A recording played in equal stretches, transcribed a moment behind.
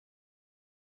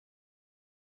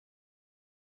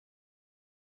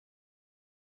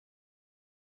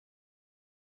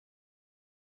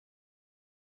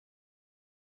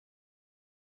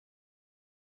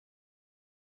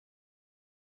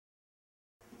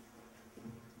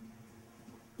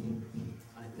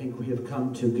I think we have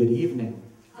come to good evening.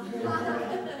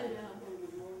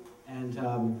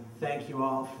 And thank you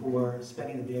all for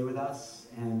spending the day with us,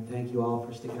 and thank you all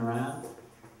for sticking around.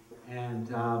 And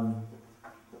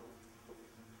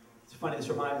it's funny, this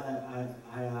reminds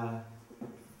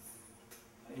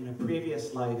in a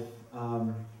previous life,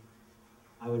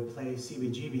 I would play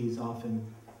CBGBs often,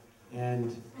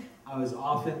 and I was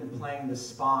often playing the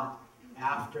spot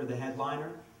after the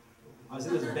headliner. I was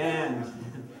in this band.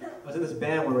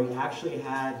 Where we actually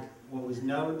had what was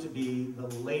known to be the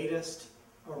latest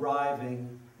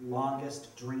arriving,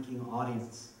 longest drinking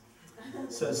audience.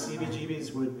 So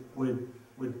CBGBs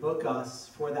would book us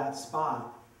for that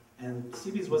spot, and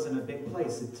CB's wasn't a big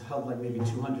place. It held like maybe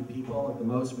 200 people at the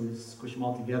most when you squish them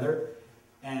all together,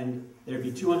 and there'd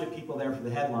be 200 people there for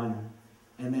the headliner,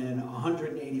 and then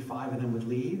 185 of them would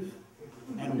leave.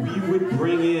 And we would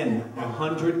bring in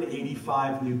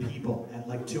 185 new people at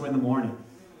like 2 in the morning.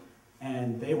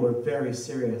 And they were very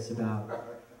serious about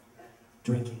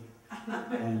drinking.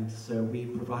 And so we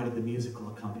provided the musical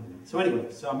accompaniment. So anyway,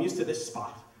 so I'm used to this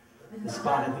spot. The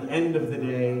spot at the end of the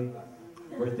day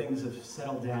where things have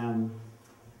settled down.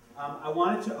 I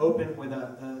wanted to open with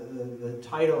the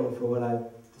title for what I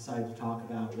decided to talk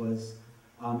about was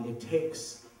It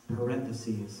Takes,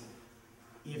 parentheses,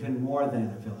 Even More Than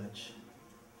a Village.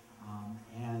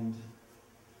 And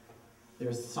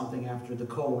there's something after the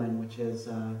colon, which is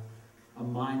a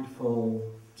mindful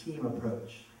team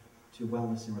approach to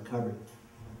wellness and recovery.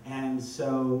 And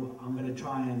so I'm going to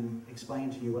try and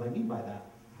explain to you what I mean by that,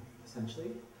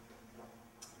 essentially.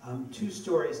 2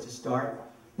 stories to start,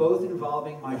 both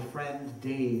involving my friend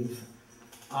Dave,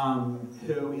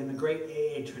 who in the great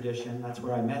AA tradition, that's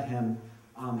where I met him,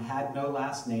 had no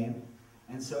last name.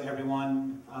 And so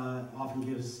everyone often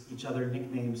gives each other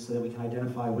nicknames so that we can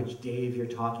identify which Dave you're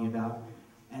talking about.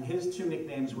 And his 2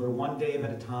 nicknames were One Dave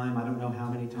at a Time. I don't know how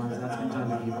many times that's been done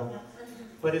to people.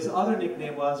 But his other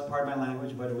nickname was, pardon my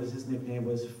language, but it was his nickname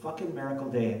was Fucking Miracle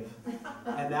Dave.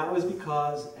 And that was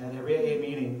because at every AA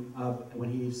meeting,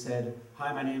 when he said,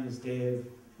 "Hi, my name is Dave,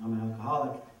 I'm an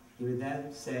alcoholic," he would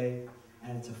then say,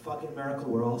 "And it's a fucking miracle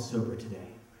we're all sober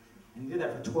today." And he did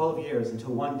that for 12 years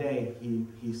until one day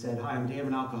he said, "Hi, I'm Dave,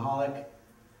 an alcoholic."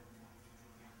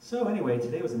 So anyway,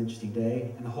 today was an interesting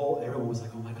day, and everyone was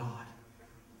like, "Oh my God,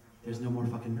 there's no more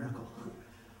fucking miracle."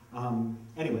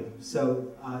 Anyway, so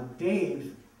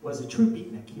Dave was a true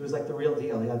beatnik. He was like the real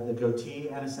deal. He had the goatee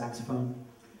and a saxophone.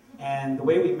 And the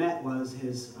way we met was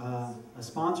a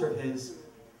sponsor of his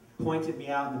pointed me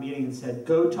out in the meeting and said,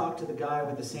 "Go talk to the guy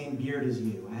with the same beard as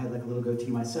you." I had like a little goatee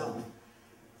myself.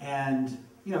 And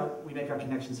you know, we make our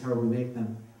connections however we make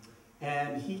them.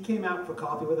 And he came out for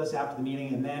coffee with us after the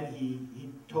meeting, and then he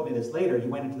told me this later. He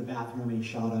went into the bathroom and he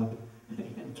shot up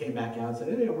and came back out and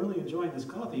said, "Hey, I'm really enjoying this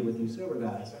coffee with you sober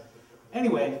guys."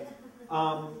 Anyway,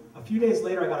 a few days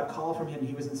later I got a call from him.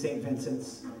 He was in St.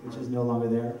 Vincent's, which is no longer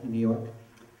there, in New York.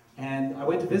 And I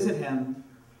went to visit him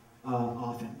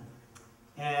often.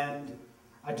 And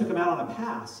I took him out on a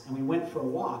pass, and we went for a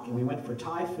walk, and we went for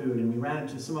Thai food, and we ran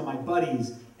into some of my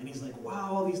buddies. And he's like,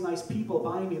 "Wow, all these nice people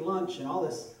buying me lunch and all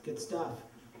this good stuff."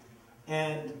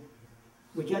 And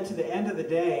we get to the end of the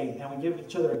day and we give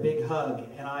each other a big hug,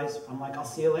 and I'm like, "I'll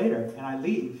see you later," and I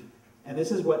leave. And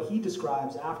this is what he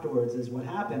describes afterwards as what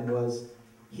happened was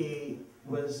he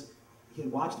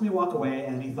watched me walk away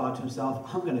and he thought to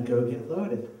himself, "I'm gonna go get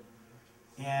loaded."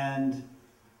 And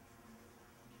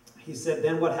he said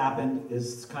then what happened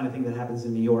is the kind of thing that happens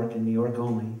in New York and New York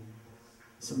only.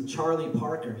 Some Charlie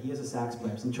Parker, he is a sax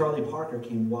player, some Charlie Parker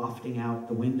came wafting out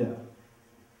the window.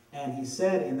 And he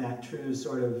said in that true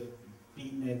sort of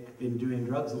beatnik, been doing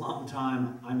drugs a long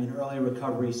time, I'm in early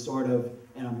recovery sort of,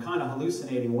 and I'm kind of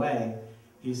hallucinating way,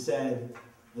 he said,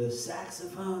 "The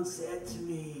saxophone said to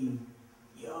me,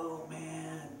 'Yo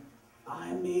man,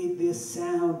 I made this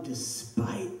sound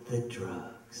despite the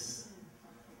drugs.'"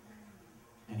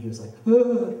 And he was like,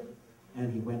 "Ugh,"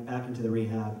 and he went back into the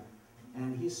rehab.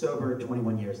 And he's sober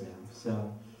 21 years now.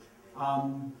 So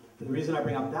the reason I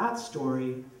bring up that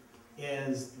story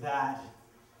is that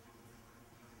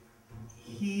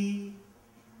he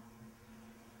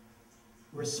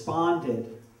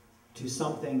responded to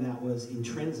something that was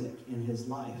intrinsic in his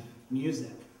life,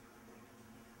 music,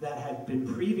 that had been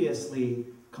previously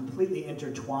completely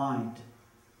intertwined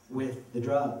with the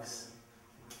drugs.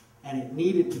 And it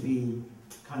needed to be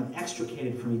kind of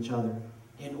extricated from each other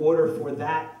in order for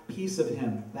that piece of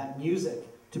him, that music,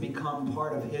 to become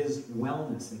part of his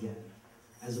wellness again,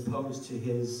 as opposed to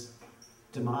his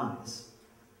demise.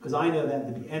 Because I know that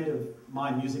at the end of my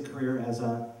music career as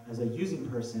a using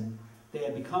person, they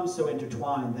had become so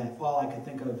intertwined that all I could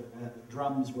think of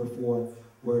drums were for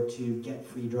were to get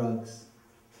free drugs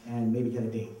and maybe get a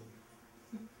date.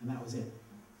 And that was it.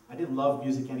 I didn't love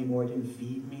music anymore, it didn't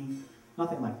feed me,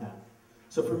 nothing like that.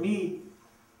 So for me,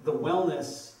 the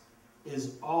wellness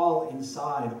is all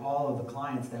inside all of the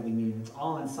clients that we meet. It's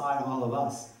all inside all of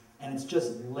us. And it's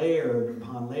just layer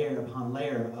upon layer upon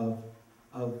layer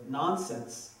of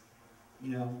nonsense,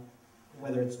 you know,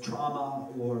 whether it's trauma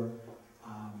or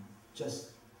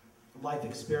just life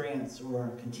experience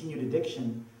or continued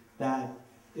addiction that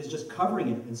is just covering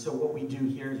it. And so what we do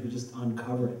here is we just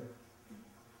uncover it.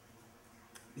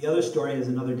 The other story is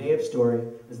another Dave story.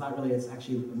 It's not really, it's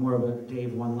actually more of a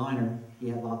Dave one-liner. He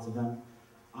had lots of them.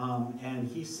 And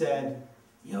he said,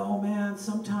 yo man,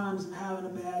 sometimes I'm having a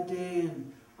bad day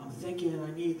and I'm thinking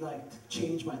I need like to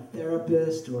change my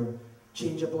therapist or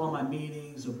change up all my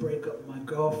meetings or break up with my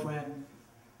girlfriend.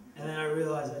 And then I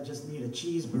realize I just need a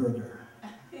cheeseburger.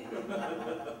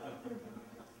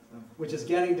 Which is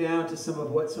getting down to some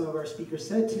of what some of our speakers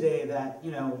said today, that,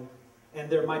 you know, and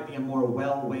there might be a more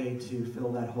well way to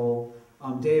fill that hole.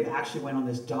 Dave actually went on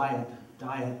this diet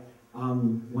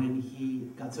when he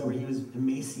got sober. He was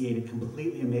emaciated,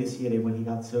 completely emaciated when he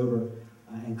got sober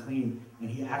and clean. And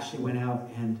he actually went out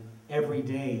and every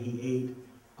day he ate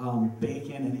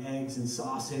bacon and eggs and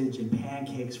sausage and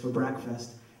pancakes for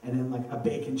breakfast. And then like a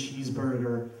bacon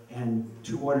cheeseburger and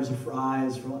 2 orders of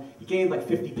fries. He gained like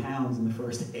 50 pounds in the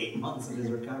first 8 months of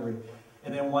his recovery.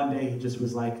 And then one day he just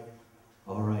was like,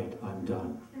 all right, I'm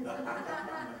done.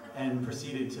 And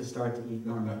proceeded to start to eat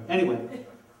normally. Anyway,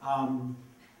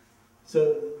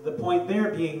 so the point there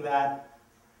being that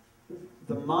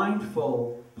the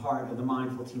mindful part of the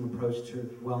mindful team approach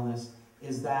to wellness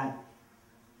is that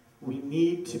we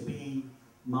need to be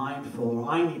mindful, or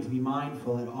I need to be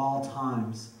mindful at all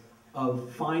times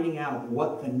of finding out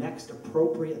what the next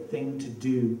appropriate thing to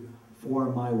do for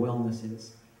my wellness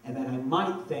is. And that I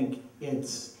might think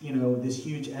it's, you know, this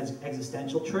huge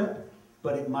existential trip,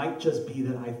 but it might just be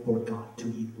that I forgot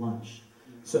to eat lunch.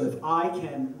 So if I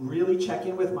can really check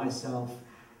in with myself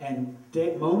and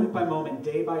moment by moment,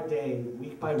 day by day,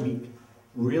 week by week,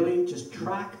 really just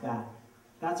track that.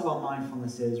 That's all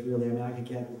mindfulness is, really. I mean, I could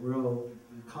get real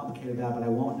complicated that, but I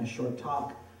won't in a short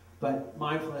talk. But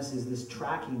mindfulness is this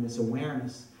tracking, this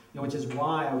awareness, you know, which is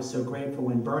why I was so grateful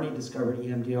when Bernie discovered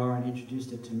EMDR and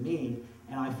introduced it to me.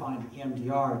 And I find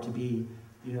EMDR to be,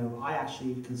 you know, I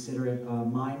actually consider it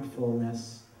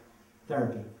mindfulness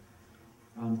therapy.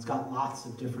 It's got lots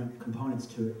of different components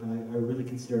to it, but I really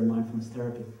consider it mindfulness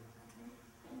therapy.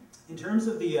 In terms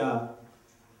of the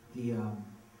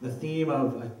theme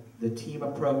of the team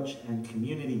approach and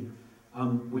community,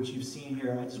 which you've seen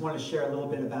here, I just want to share a little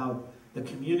bit about the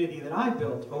community that I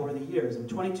built over the years. I'm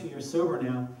 22 years sober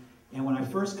now, and when I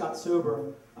first got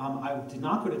sober, I did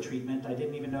not go to treatment. I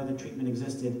didn't even know that treatment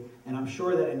existed, and I'm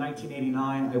sure that in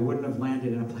 1989 I wouldn't have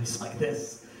landed in a place like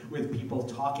this with people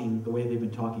talking the way they've been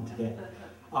talking today.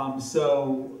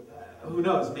 So who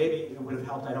knows, maybe it would have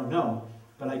helped, I don't know.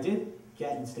 But I did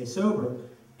get and stay sober,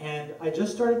 and I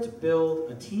just started to build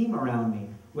a team around me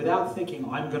without thinking,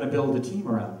 I'm going to build a team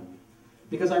around me.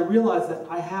 Because I realized that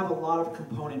I have a lot of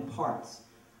component parts.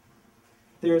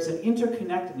 There's an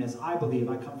interconnectedness, I believe.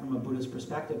 I come from a Buddhist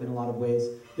perspective in a lot of ways.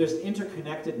 There's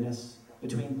interconnectedness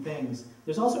between things.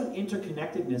 There's also an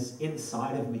interconnectedness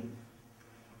inside of me.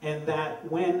 And that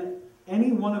when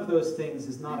any one of those things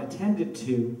is not attended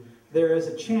to, there is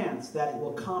a chance that it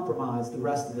will compromise the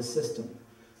rest of the system.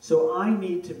 So I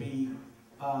need to be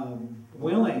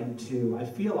willing to, I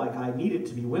feel like I needed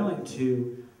to be willing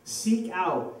to seek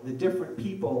out the different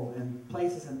people and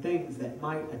places and things that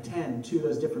might attend to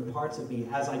those different parts of me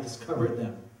as I discovered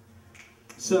them.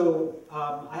 So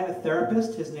I had a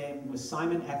therapist. His name was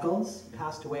Simon Eccles. He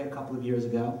passed away a couple of years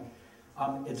ago.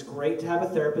 It's great to have a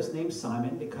therapist named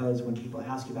Simon, because when people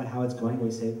ask you about how it's going,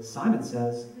 we say, Simon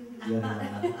says.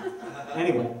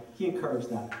 Anyway, he encouraged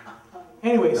that.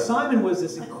 Anyway, Simon was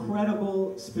this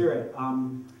incredible spirit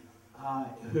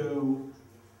who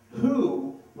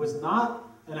was not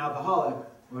an alcoholic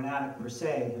or an addict per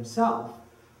se himself,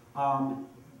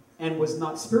 and was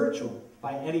not spiritual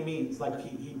by any means. Like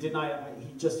he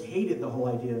just hated the whole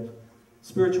idea of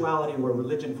spirituality or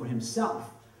religion for himself.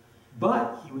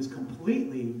 But he was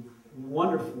completely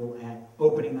wonderful at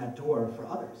opening that door for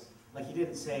others. Like he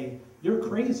didn't say, you're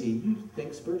crazy, you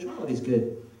think spirituality is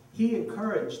good. He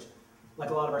encouraged, like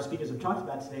a lot of our speakers have talked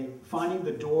about today, finding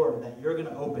the door that you're going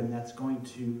to open that's going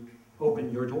to open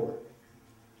your door.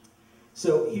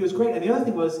 So he was great. And the other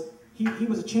thing was, he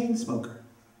was a chain smoker.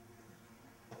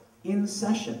 In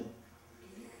session.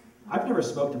 I've never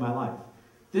smoked in my life.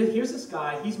 Here's this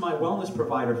guy, he's my wellness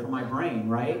provider for my brain,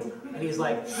 right? And he's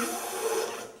like,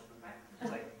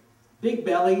 big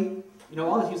belly, you know,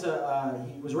 all this.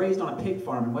 He was raised on a pig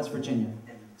farm in West Virginia.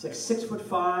 He's like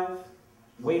 6'5",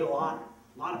 weighed a lot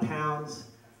of pounds.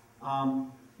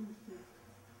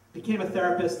 Became a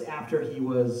therapist after he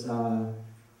was,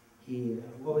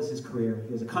 what was his career?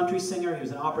 He was a country singer, he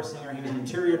was an opera singer, he was an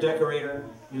interior decorator,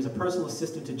 he was a personal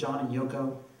assistant to John and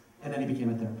Yoko, and then he became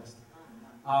a therapist.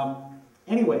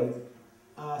 Anyway,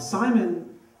 Simon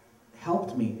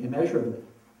helped me immeasurably.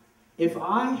 If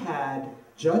I had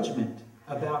judgment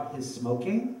about his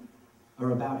smoking,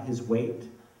 or about his weight,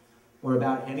 or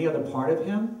about any other part of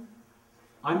him,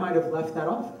 I might have left that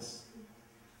office.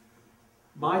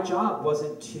 My job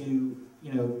wasn't to,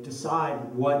 you know,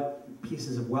 decide what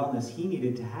pieces of wellness he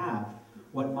needed to have.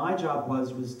 What my job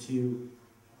was to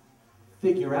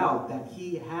figure out that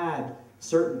he had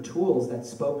certain tools that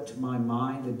spoke to my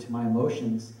mind and to my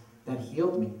emotions that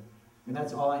healed me. And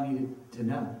that's all I needed to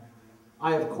know.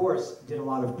 I, of course, did a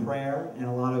lot of prayer and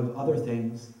a lot of other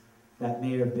things that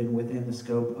may have been within the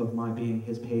scope of my being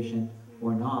his patient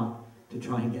or not, to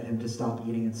try and get him to stop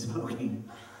eating and smoking.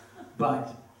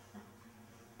 But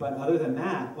other than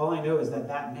that, all I know is that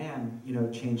that man, you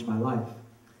know, changed my life.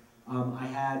 I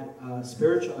had a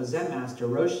Zen master,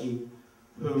 Roshi,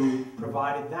 who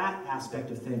provided that aspect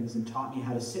of things and taught me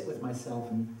how to sit with myself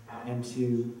and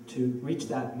to reach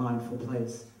that mindful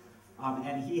place.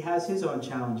 And he has his own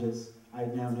challenges, I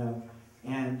now know.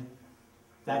 And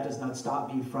that does not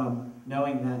stop me from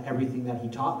knowing that everything that he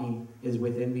taught me is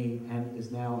within me and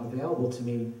is now available to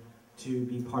me to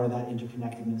be part of that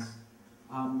interconnectedness.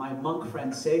 My monk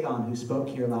friend Sagan, who spoke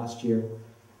here last year,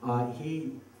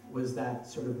 he was that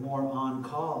sort of more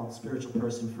on-call spiritual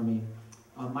person for me.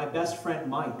 My best friend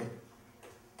Mike,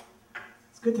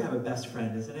 it's good to have a best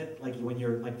friend, isn't it? Like when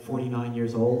you're like 49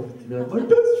 years old, to be like, my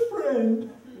best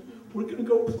friend, we're gonna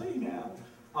go play now.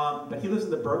 But he lives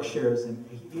in the Berkshires, and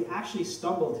he actually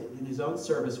stumbled in his own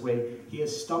service way. He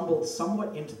has stumbled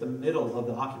somewhat into the middle of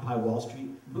the Occupy Wall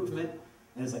Street movement,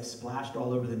 and is like splashed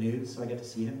all over the news, so I get to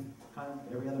see him kind of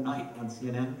every other night on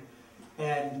CNN.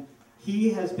 And he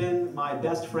has been my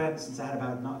best friend since I had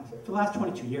for the last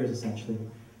 22 years, essentially.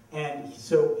 And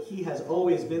so he has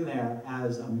always been there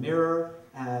as a mirror,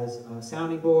 as a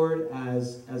sounding board,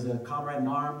 as a comrade in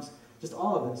arms, just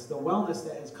all of this. The wellness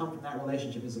that has come from that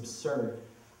relationship is absurd.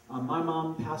 My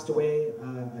mom passed away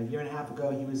a year and a half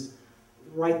ago. He was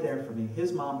right there for me.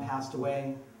 His mom passed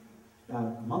away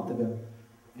about a month ago,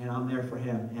 and I'm there for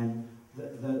him. And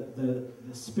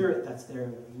the spirit that's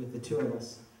there with the two of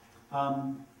us.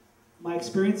 My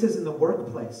experiences in the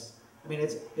workplace. I mean,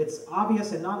 it's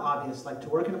obvious and not obvious. Like to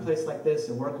work in a place like this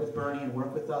and work with Bernie and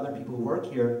work with the other people who work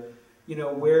here. You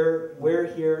know,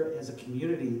 we're here as a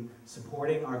community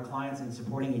supporting our clients and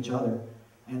supporting each other.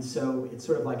 And so it's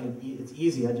sort of like, it's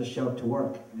easy, I just show up to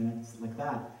work, and it's like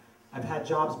that. I've had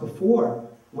jobs before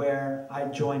where I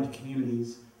joined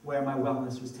communities where my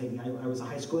wellness was taking. I was a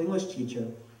high school English teacher,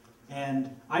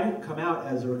 and I didn't come out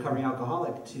as a recovering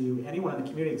alcoholic to anyone in the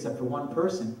community except for one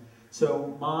person.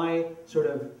 So my sort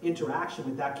of interaction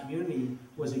with that community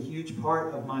was a huge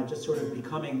part of my just sort of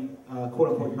becoming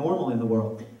quote-unquote normal in the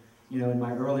world. You know, in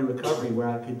my early recovery, where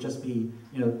I could just be,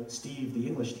 you know, Steve, the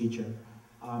English teacher,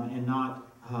 and not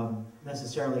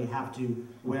necessarily have to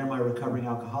wear my recovering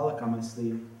alcoholic on my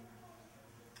sleeve.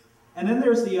 And then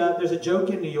there's a joke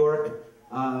in New York,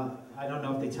 I don't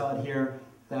know if they tell it here,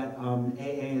 that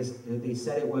AA is, they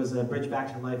said it was a bridge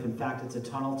back to life. In fact, it's a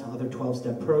tunnel to other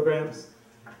 12-step programs.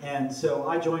 And so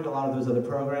I joined a lot of those other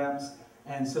programs.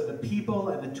 And so the people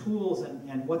and the tools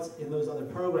and what's in those other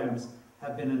programs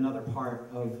have been another part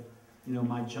of, you know,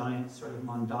 my giant sort of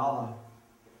mandala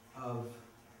of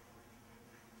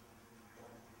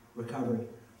recovery.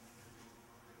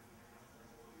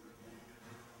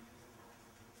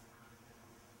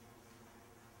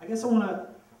 I guess I want to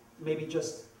maybe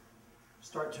just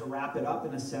start to wrap it up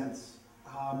in a sense.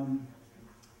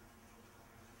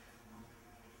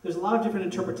 There's a lot of different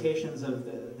interpretations of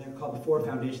they're called the 4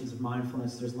 foundations of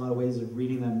mindfulness. There's a lot of ways of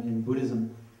reading them in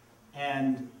Buddhism.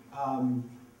 And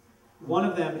one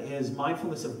of them is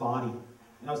mindfulness of body.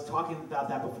 And I was talking about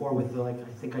that before with the, like,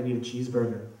 I think I need a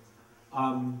cheeseburger.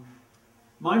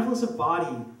 Mindfulness of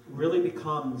body really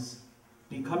becomes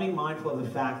becoming mindful of the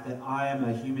fact that I am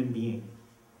a human being.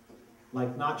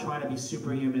 Like, not trying to be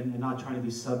superhuman and not trying to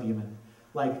be subhuman.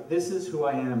 Like, this is who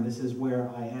I am, this is where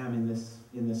I am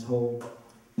in this whole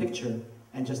picture,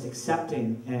 and just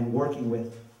accepting and working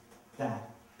with that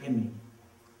in me.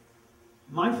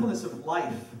 Mindfulness of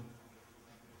life.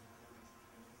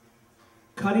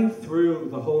 Cutting through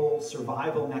the whole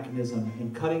survival mechanism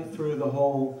and cutting through the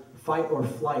whole fight or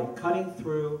flight, cutting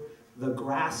through the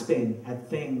grasping at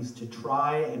things to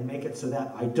try and make it so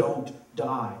that I don't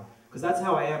die. Because that's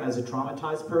how I am as a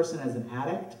traumatized person, as an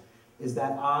addict, is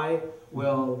that I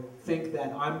will think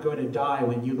that I'm going to die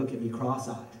when you look at me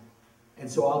cross-eyed. And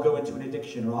so I'll go into an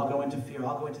addiction, or I'll go into fear,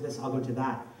 I'll go into this, I'll go into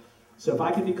that. So if I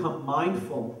can become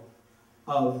mindful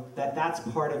of that that's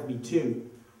part of me too,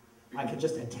 I can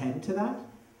just attend to that.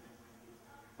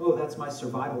 Oh, that's my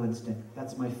survival instinct.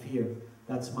 That's my fear.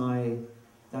 That's what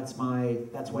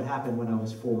happened when I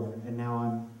was 4, and now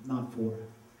I'm not 4.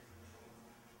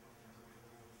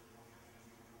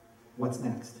 What's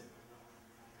next?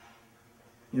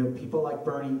 You know, people like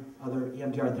Bernie, other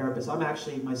EMDR therapists, I'm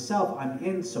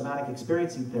in somatic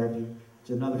experiencing therapy, which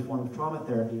is another form of trauma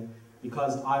therapy,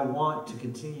 because I want to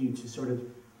continue to sort of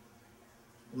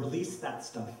release that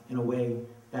stuff in a way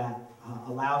that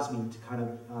allows me to kind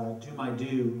of do my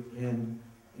due in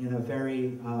a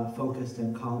very focused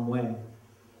and calm way.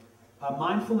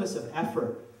 Mindfulness of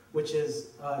effort, which is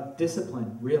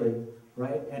discipline, really,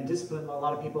 right? And discipline, a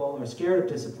lot of people are scared of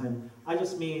discipline. I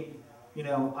just mean, you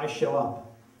know, I show up.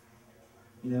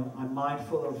 You know, I'm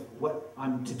mindful of what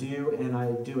I'm to do, and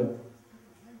I do it.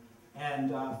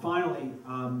 And finally,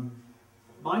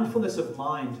 mindfulness of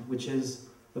mind, which is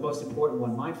the most important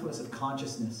one. Mindfulness of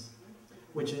consciousness,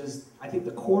 which is, I think,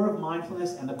 the core of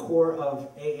mindfulness and the core of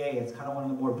AA. It's kind of one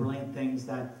of the more brilliant things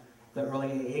that the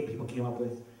early AA people came up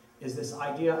with, is this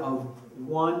idea of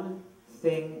one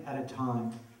thing at a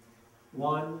time,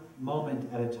 one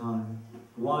moment at a time,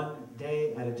 one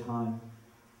day at a time.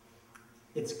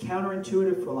 It's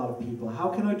counterintuitive for a lot of people. How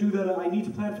can I do that? I need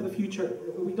to plan for the future.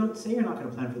 We don't say you're not going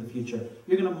to plan for the future.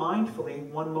 You're going to mindfully,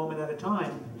 one moment at a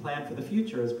time, plan for the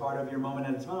future as part of your moment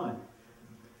at a time.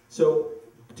 So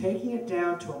taking it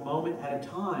down to a moment at a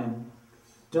time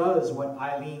does what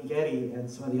Eileen Getty and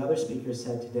some of the other speakers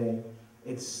said today.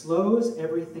 It slows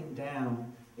everything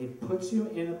down. It puts you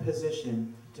in a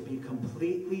position to be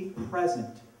completely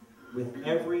present with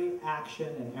every action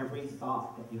and every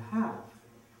thought that you have.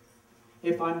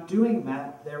 If I'm doing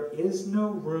that, there is no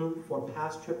room for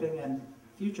past tripping and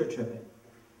future tripping.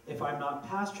 If I'm not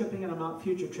past tripping and I'm not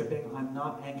future tripping, I'm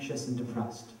not anxious and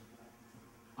depressed.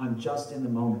 I'm just in the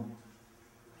moment.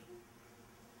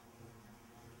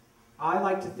 I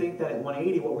like to think that at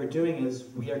 180 what we're doing is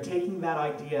we are taking that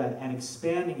idea and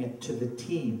expanding it to the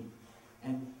team.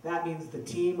 And that means the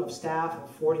team of staff, of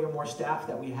 40 or more staff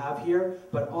that we have here,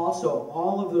 but also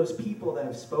all of those people that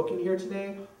have spoken here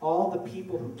today, all the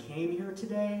people who came here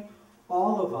today,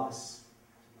 all of us,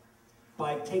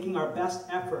 by taking our best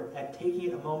effort at taking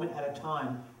it a moment at a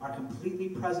time, are completely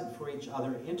present for each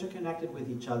other, interconnected with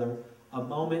each other, a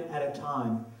moment at a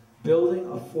time, building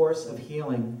a force of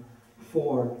healing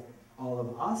for all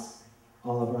of us,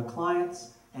 all of our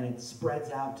clients, and it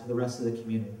spreads out to the rest of the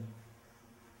community.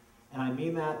 And I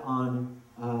mean that on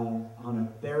a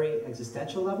very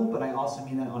existential level, but I also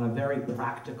mean that on a very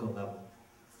practical level.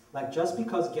 Like, just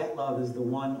because Get Love is the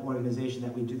one organization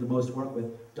that we do the most work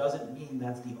with doesn't mean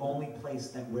that's the only place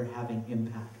that we're having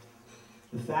impact.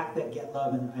 The fact that Get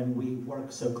Love and we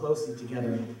work so closely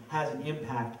together has an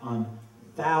impact on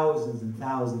thousands and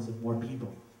thousands of more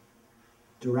people,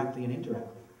 directly and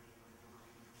indirectly.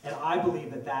 And I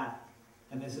believe that,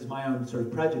 and this is my own sort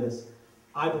of prejudice,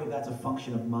 I believe that's a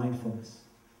function of mindfulness,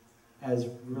 as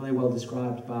really well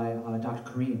described by Dr.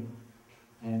 Kareem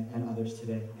and others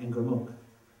today, and Gurmukh.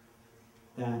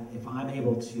 That if I'm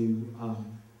able to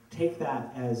take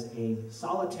that as a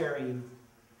solitary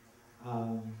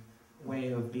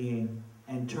way of being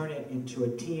and turn it into a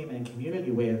team and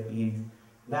community way of being,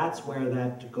 that's where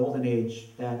that golden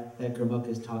age that Gurmukh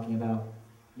is talking about,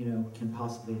 you know, can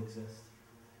possibly exist.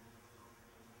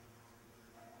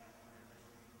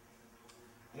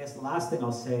 I guess the last thing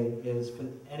I'll say is, for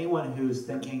anyone who's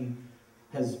thinking,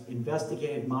 has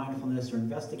investigated mindfulness or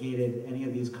investigated any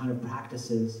of these kind of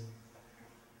practices,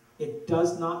 it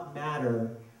does not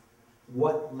matter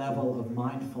what level of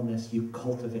mindfulness you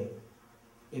cultivate.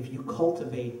 If you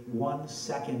cultivate 1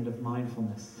 second of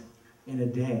mindfulness in a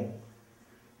day,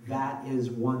 that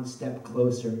is one step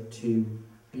closer to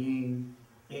being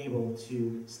able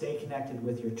to stay connected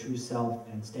with your true self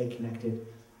and stay connected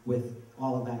with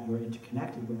all of that you're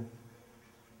interconnected with.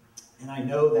 And I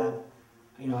know that,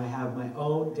 you know, I have my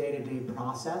own day-to-day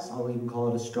process, I'll even call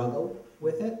it a struggle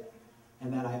with it,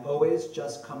 and that I always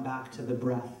just come back to the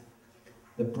breath.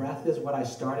 The breath is what I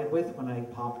started with when I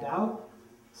popped out,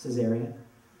 cesarean,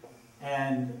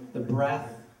 and the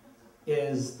breath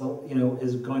is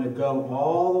is going to go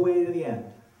all the way to the end,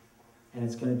 and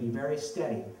it's going to be very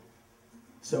steady.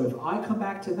 So if I come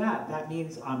back to that, that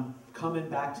means I'm coming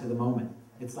back to the moment.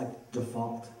 It's like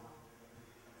default.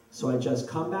 So I just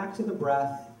come back to the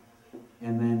breath,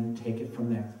 and then take it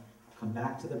from there. Come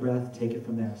back to the breath, take it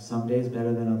from there. Some days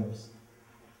better than others.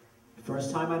 The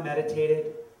first time I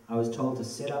meditated, I was told to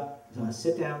sit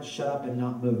down, shut up, and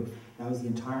not move. That was the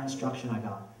entire instruction I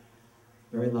got.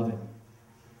 Very loving.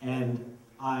 And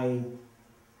I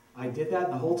did that,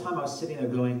 and the whole time I was sitting there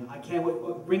going, I can't wait,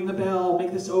 ring the bell,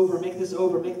 make this over, make this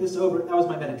over, make this over. That was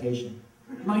my meditation.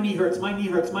 My knee hurts, my knee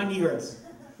hurts, my knee hurts.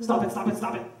 Stop it, stop it,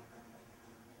 stop it.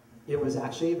 It was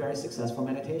actually a very successful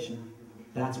meditation.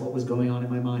 That's what was going on in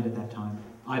my mind at that time.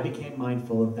 I became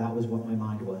mindful of that was what my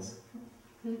mind was.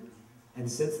 And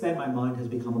since then, my mind has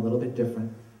become a little bit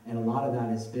different, and a lot of that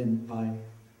has been by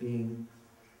being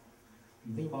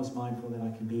the most mindful that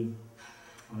I can be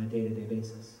on a day-to-day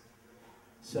basis.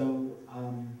 So,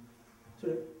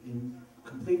 sort of in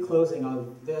complete closing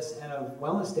of this and of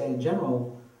Wellness Day in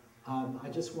general, I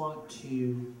just want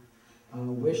to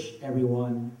wish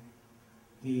everyone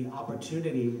the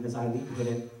opportunity, as Eileen put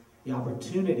it, the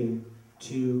opportunity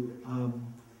to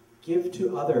give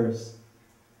to others,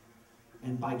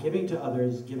 and by giving to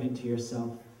others, giving to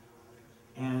yourself,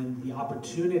 and the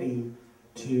opportunity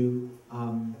to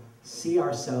see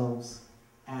ourselves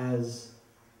as,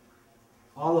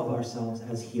 all of ourselves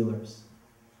as healers.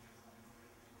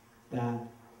 That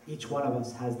each one of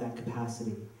us has that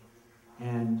capacity,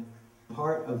 and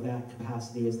part of that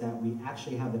capacity is that we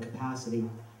actually have the capacity,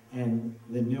 and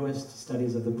the newest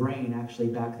studies of the brain actually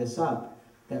back this up,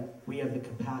 that we have the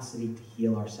capacity to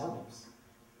heal ourselves.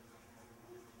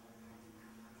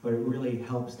 But it really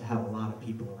helps to have a lot of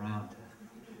people around to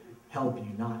help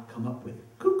you not come up with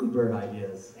cuckoo bird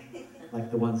ideas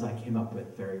like the ones I came up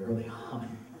with very early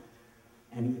on.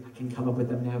 And I can come up with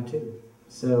them now too.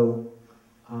 So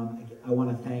I want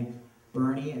to thank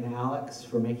Bernie and Alex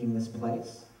for making this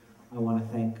place. I want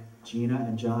to thank Gina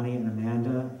and Johnny and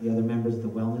Amanda, the other members of the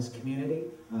Wellness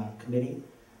Committee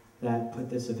that put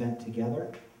this event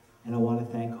together. And I want to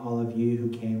thank all of you who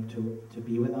came to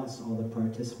be with us, all the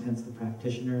participants, the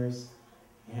practitioners,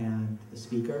 and the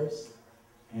speakers.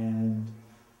 And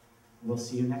we'll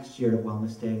see you next year at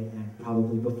Wellness Day and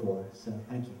probably before. So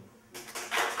thank you.